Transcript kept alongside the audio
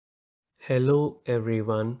Hello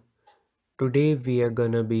everyone. Today we are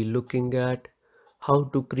gonna be looking at how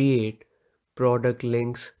to create product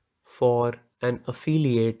links for an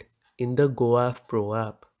affiliate in the GoAffPro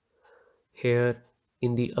app. Here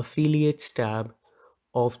in the Affiliates tab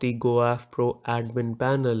of the GoAffPro admin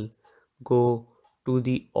panel, go to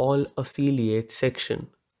the All Affiliates section.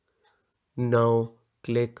 Now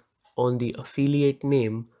click on the affiliate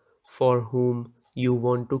name for whom you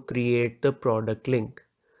want to create the product link.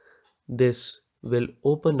 This will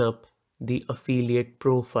open up the affiliate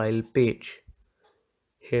profile page.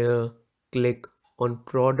 Here, click on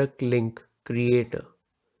Product Link Creator.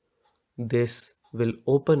 This will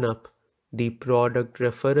open up the Product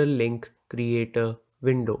Referral Link Creator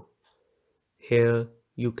window. Here,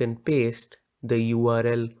 you can paste the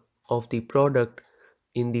URL of the product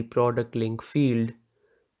in the product link field.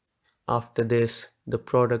 After this, the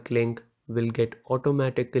product link will get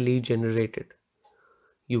automatically generated.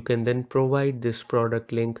 You can then provide this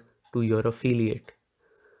product link to your affiliate.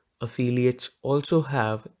 Affiliates also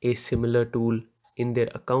have a similar tool in their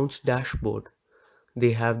accounts dashboard.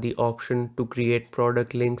 They have the option to create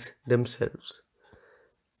product links themselves.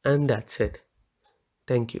 And that's it.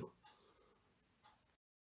 Thank you.